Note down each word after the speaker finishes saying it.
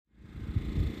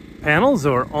Panels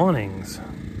or awnings?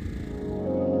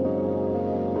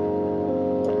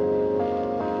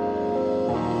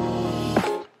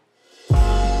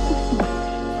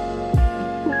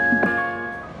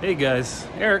 Hey guys,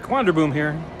 Eric Wanderboom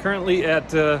here, currently at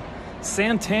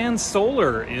SanTan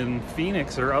Solar in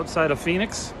Phoenix, or outside of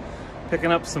Phoenix,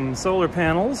 picking up some solar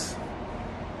panels.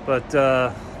 But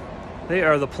they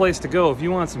are the place to go if you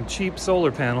want some cheap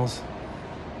solar panels.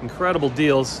 Incredible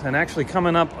deals, and actually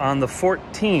coming up on the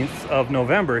 14th of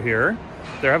November here,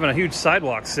 they're having a huge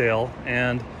sidewalk sale,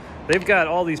 and they've got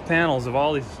all these panels of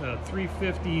all these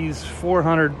 350s,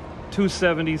 400,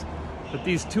 270s, but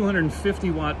these 250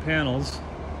 watt panels.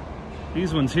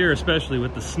 These ones here, especially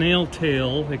with the snail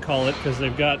tail, they call it, because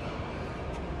they've got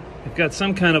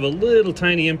some kind of a little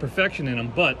tiny imperfection in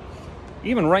them. But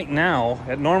even right now,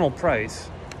 at normal price,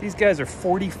 these guys are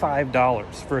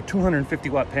 $45 for a 250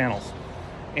 watt panels,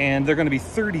 and they're going to be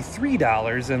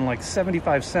 $33 and like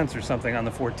 75 cents or something on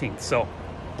the 14th. So,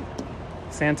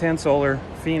 SanTan Solar,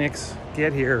 Phoenix,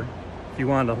 get here if you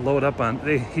want to load up on.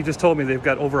 He just told me they've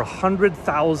got over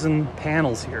 100,000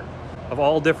 panels here of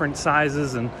all different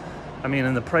sizes, and I mean,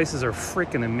 and the prices are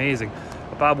freaking amazing.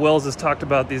 Bob Wells has talked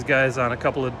about these guys on a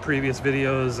couple of previous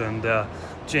videos, and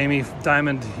Jamie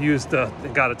Diamond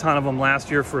got a ton of them last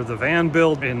year for the van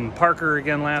build in Parker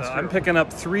again last year. I'm picking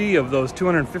up 3 of those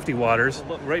 250 watters.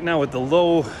 Right now with the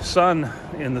low sun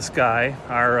in the sky,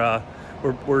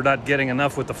 we're not getting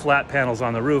enough with the flat panels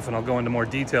on the roof, and I'll go into more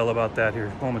detail about that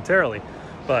here momentarily.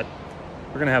 But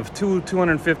we're gonna have 2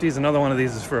 250s. Another one of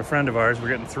these is for a friend of ours. We're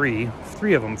getting three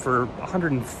of them for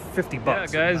 150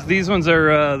 bucks. Yeah, guys, these ones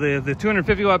are the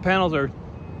 250 watt panels are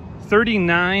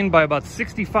 39 by about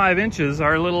 65 inches.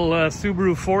 Our little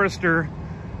Subaru Forester.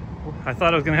 I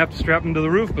thought I was gonna have to strap them to the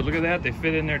roof, but look at that, they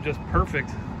fit in there just perfect.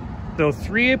 So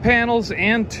 3 panels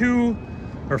and 4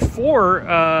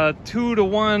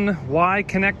 2-to-1 Y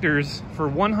connectors for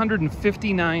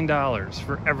 $159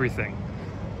 for everything.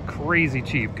 Crazy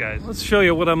cheap, guys. Let's show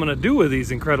you what I'm going to do with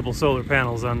these incredible solar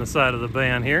panels on the side of the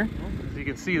van here. As you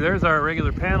can see, there's our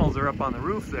regular panels. They're up on the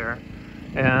roof there,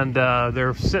 and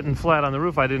they're sitting flat on the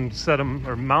roof. I didn't set them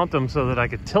or mount them so that I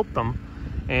could tilt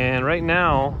them. And right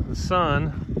now the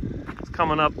sun is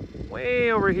coming up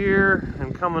way over here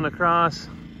and coming across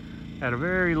at a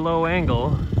very low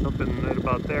angle, up in right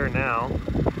about there now,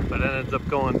 but it ends up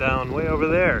going down way over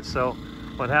there. So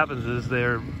what happens is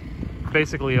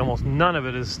basically almost none of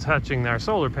it is touching our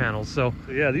solar panels. So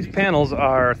yeah, these panels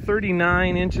are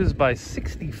 39 inches by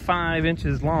 65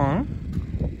 inches long.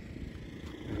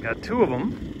 We've got 2 of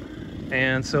them,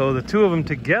 and so the 2 of them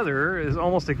together is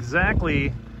almost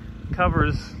exactly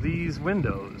covers these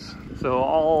windows. So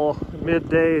all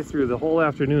midday through the whole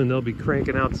afternoon, they'll be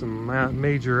cranking out some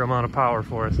major amount of power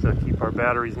for us to keep our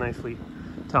batteries nicely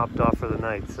topped off for the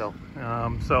night. So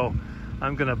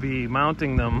I'm going to be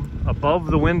mounting them above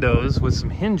the windows with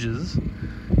some hinges,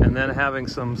 and then having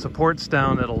some supports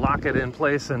down that'll lock it in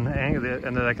place, and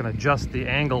then I can adjust the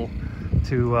angle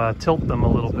to tilt them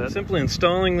a little bit. Simply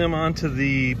installing them onto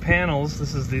the panels.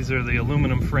 These are the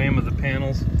aluminum frame of the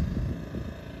panels.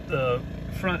 The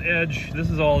front edge, this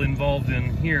is all involved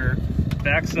in here.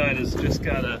 Backside is just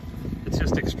it's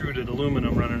just extruded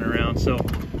aluminum running around. So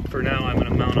for now, I'm going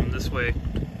to mount them this way.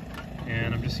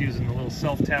 And I'm just using the little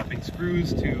self-tapping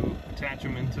screws to attach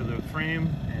them into the frame,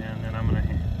 and then I'm going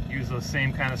to use those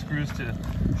same kind of screws to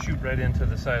shoot right into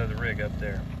the side of the rig up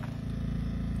there.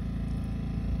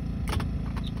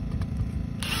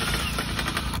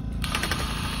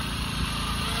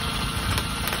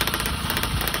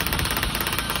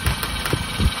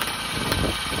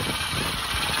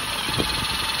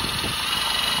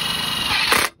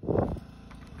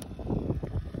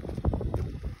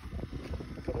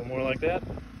 More like that,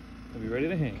 we'll be ready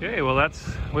to hang. Okay, well that's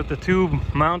with the tube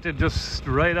mounted just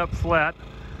right up flat.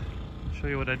 I'll show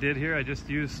you what I did here. I just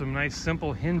used some nice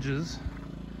simple hinges.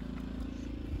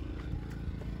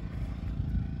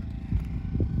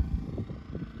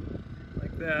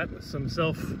 Like that, with some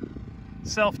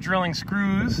self-drilling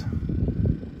screws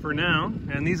for now.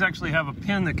 And these actually have a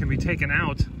pin that can be taken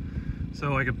out.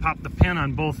 So I could pop the pin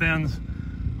on both ends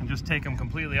and just take them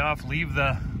completely off, leave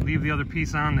the other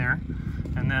piece on there.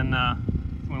 And then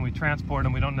when we transport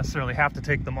them, we don't necessarily have to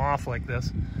take them off like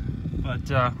this. But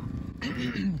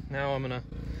now I'm gonna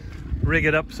rig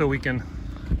it up so we can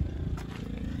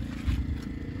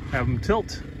have them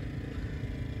tilt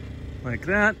like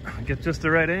that, get just the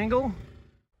right angle.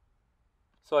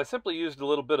 So I simply used a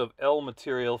little bit of L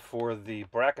material for the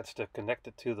brackets to connect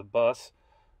it to the bus.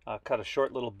 Cut a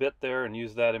short little bit there and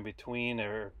use that in between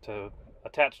or to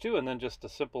attach to, and then just a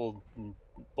simple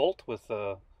bolt with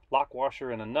a lock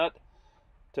washer and a nut,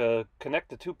 To connect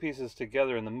the two pieces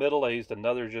together in the middle, I used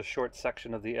another just short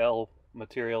section of the L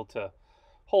material to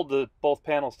hold both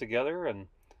panels together, and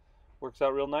works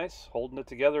out real nice, holding it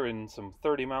together in some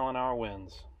 30-mile-an-hour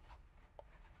winds.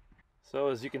 So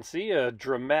as you can see, a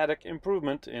dramatic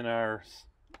improvement in our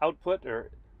output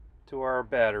to our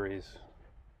batteries.